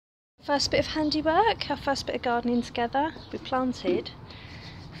first bit of handiwork, our first bit of gardening together. We planted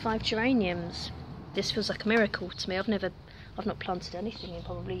 5 geraniums. This feels like a miracle to me. I've not planted anything in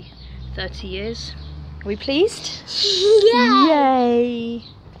probably 30 years. Are we pleased? Yeah. Yay!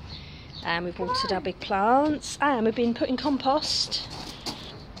 And we've watered our big plants, and we've been putting compost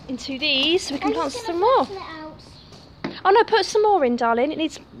into these so we can plant some more. Oh no, put some more in, darling.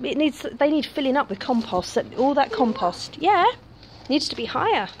 They need filling up with compost. All that compost, yeah, needs to be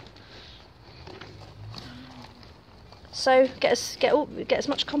higher. So get as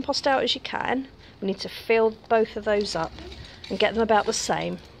much compost out as you can. We need to fill both of those up and get them about the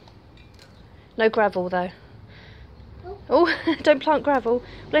same. No gravel though. Oh, don't plant gravel.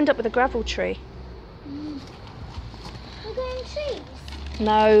 We'll end up with a gravel tree. We're going trees?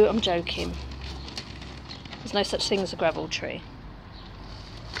 No, I'm joking. There's no such thing as a gravel tree.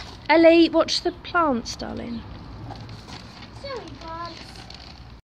 Ellie, watch the plants, darling.